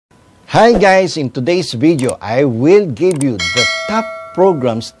Hi guys, in today's video, I will give you the top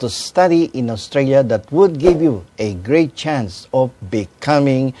programs to study in Australia that would give you a great chance of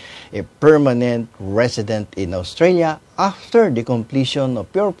becoming a permanent resident in Australia after the completion of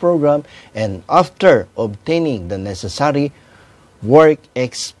your program and after obtaining the necessary work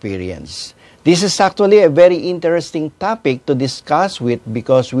experience. This is actually a very interesting topic to discuss with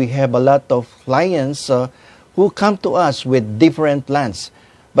because we have a lot of clients who come to us with different plans.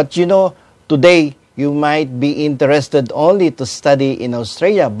 But you know, today you might be interested only to study in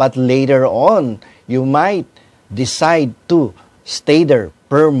Australia, but later on you might decide to stay there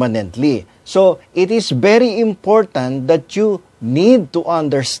permanently. So it is very important that you need to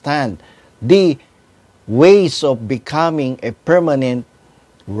understand the ways of becoming a permanent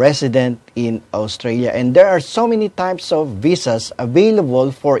resident in Australia. And there are so many types of visas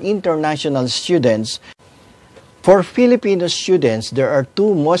available for international students. For Filipino students, there are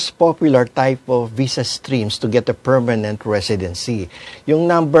two most popular type of visa streams to get a permanent residency. Yung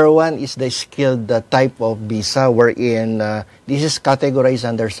number one is the skilled type of visa wherein this is categorized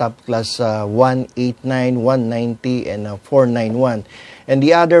under subclass 189, 190, and 491. And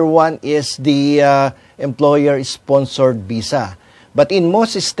the other one is the employer-sponsored visa. But in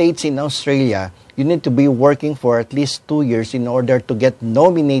most states in Australia, you need to be working for at least 2 years in order to get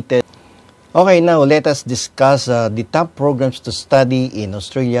nominated. Okay, now let us discuss the top programs to study in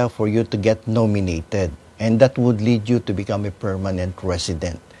Australia for you to get nominated. And that would lead you to become a permanent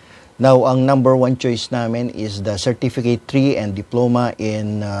resident. Now, ang number one choice namin is the Certificate 3 and Diploma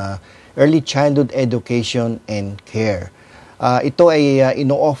in Early Childhood Education and Care. Ito ay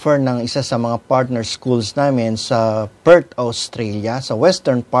ino-offer ng isa sa mga partner schools namin sa Perth, Australia, sa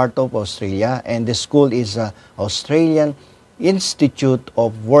western part of Australia. And the school is Australian Institute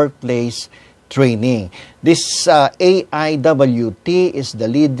of Workplace Training. This AIWT is the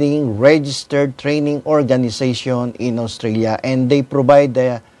leading registered training organization in Australia, and they provide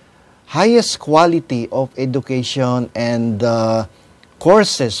the highest quality of education and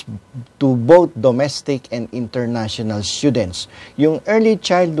courses to both domestic and international students. Yung early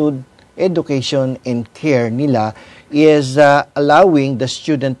childhood education and care nila is allowing the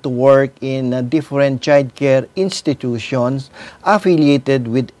student to work in different child care institutions affiliated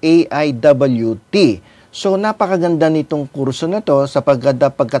with AIWT. So, napakaganda nitong kurso na to sapagkat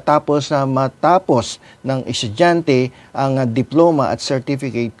pagkatapos na matapos ng estudyante ang diploma at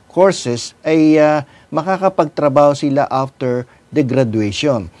certificate courses ay makakapagtrabaho sila after the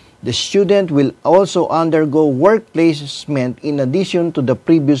graduation. The student will also undergo work placement in addition to the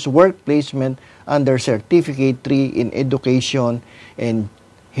previous work placement under Certificate 3 in Education and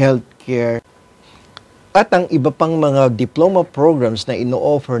Healthcare. At ang iba pang mga diploma programs na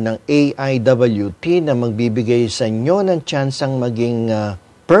ino-offer ng AIWT na magbibigay sa inyo ng tsansang maging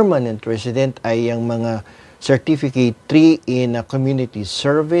permanent resident ay ang mga Certificate 3 in Community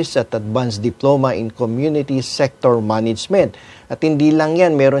Service at Advanced Diploma in Community Sector Management. At hindi lang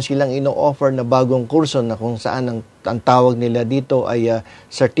yan, meron silang ino-offer na bagong kurso na kung saan ang tawag nila dito ay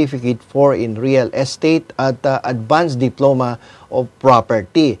Certificate 4 in Real Estate at Advanced Diploma of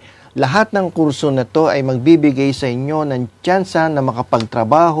Property. Lahat ng kurso na to ay magbibigay sa inyo ng tsansa na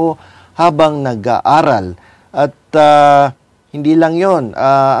makapagtrabaho habang nag-aaral. At hindi lang yon,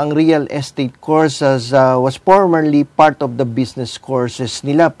 ang real estate courses was formerly part of the business courses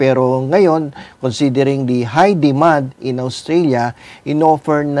nila. Pero ngayon, considering the high demand in Australia,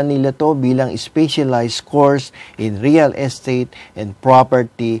 in-offer na nila to bilang specialized course in real estate and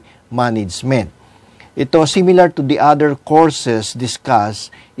property management. Ito, similar to the other courses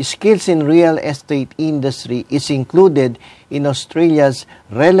discussed, skills in real estate industry is included in Australia's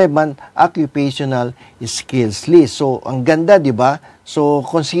relevant occupational skills list. So, ang ganda, di ba? So,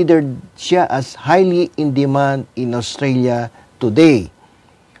 considered siya as highly in demand in Australia today.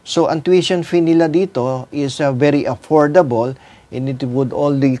 So, ang tuition fee nila dito is very affordable, and it would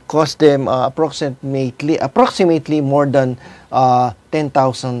only cost them approximately more than 10,000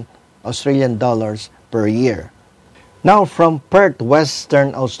 Australian dollars per year. Now, from Perth,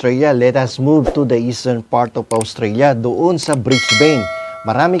 Western Australia, let us move to the eastern part of Australia, doon sa Brisbane.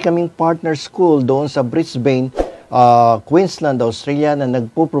 Marami kaming partner school doon sa Brisbane, Queensland, Australia, na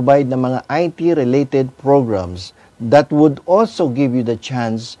nagpo-provide ng mga IT-related programs that would also give you the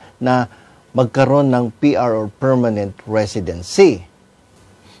chance na magkaroon ng PR or permanent residency.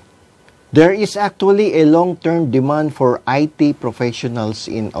 There is actually a long-term demand for IT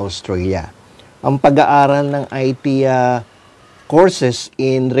professionals in Australia. Ang pag-aaral ng IT courses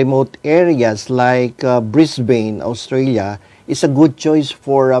in remote areas like Brisbane, Australia, is a good choice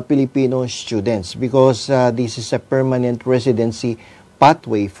for Filipino students because this is a permanent residency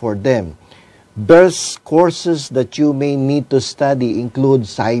pathway for them. Best courses that you may need to study include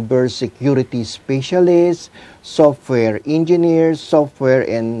cybersecurity specialists, software engineers, software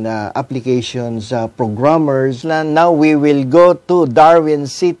and applications programmers. Now we will go to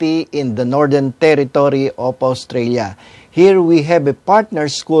Darwin City in the Northern Territory of Australia. Here we have a partner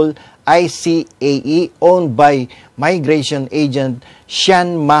school, ICAE, owned by migration agent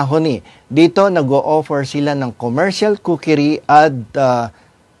Sean Mahoney. Dito nag-o-offer sila ng commercial cookery at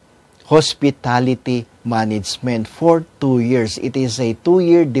hospitality management for 2 years. It is a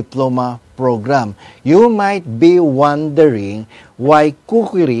 2-year diploma program. You might be wondering why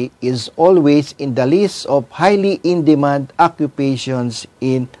cookery is always in the list of highly in-demand occupations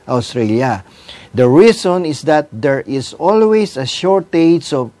in Australia. The reason is that there is always a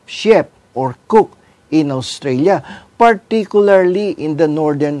shortage of chef or cook in Australia, particularly in the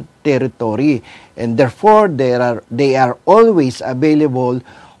Northern Territory, and therefore they are always available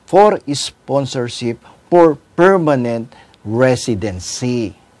for sponsorship for permanent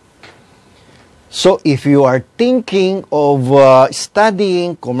residency. So if you are thinking of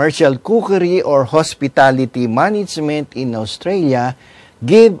studying commercial cookery or hospitality management in Australia,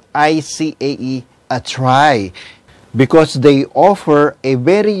 give ICAE a try because they offer a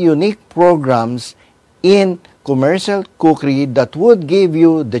very unique programs in commercial cookery that would give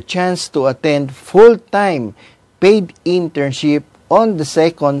you the chance to attend full-time paid internship on the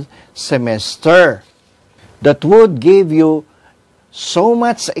second semester. That would give you so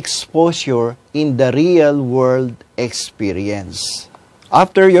much exposure in the real world experience.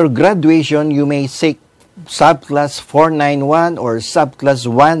 After your graduation, you may seek subclass 491 or subclass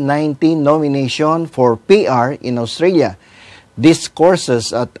 119 nomination for PR in Australia. These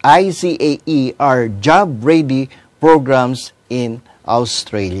courses at ICAE are job-ready programs in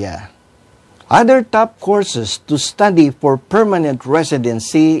Australia. Other top courses to study for permanent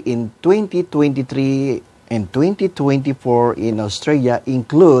residency in 2023 and 2024 in Australia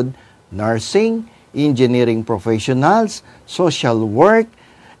include nursing, engineering professionals, social work,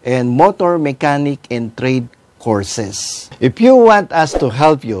 and motor mechanic and trade courses. If you want us to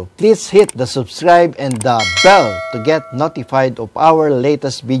help you, please hit the subscribe and the bell to get notified of our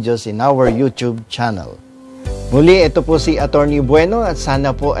latest videos in our YouTube channel. Muli, ito po si Attorney Bueno at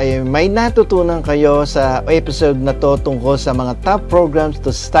sana po ay may natutunan kayo sa episode na to tungkol sa mga top programs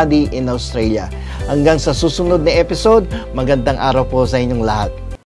to study in Australia. Hanggang sa susunod na episode, magandang araw po sa inyong lahat.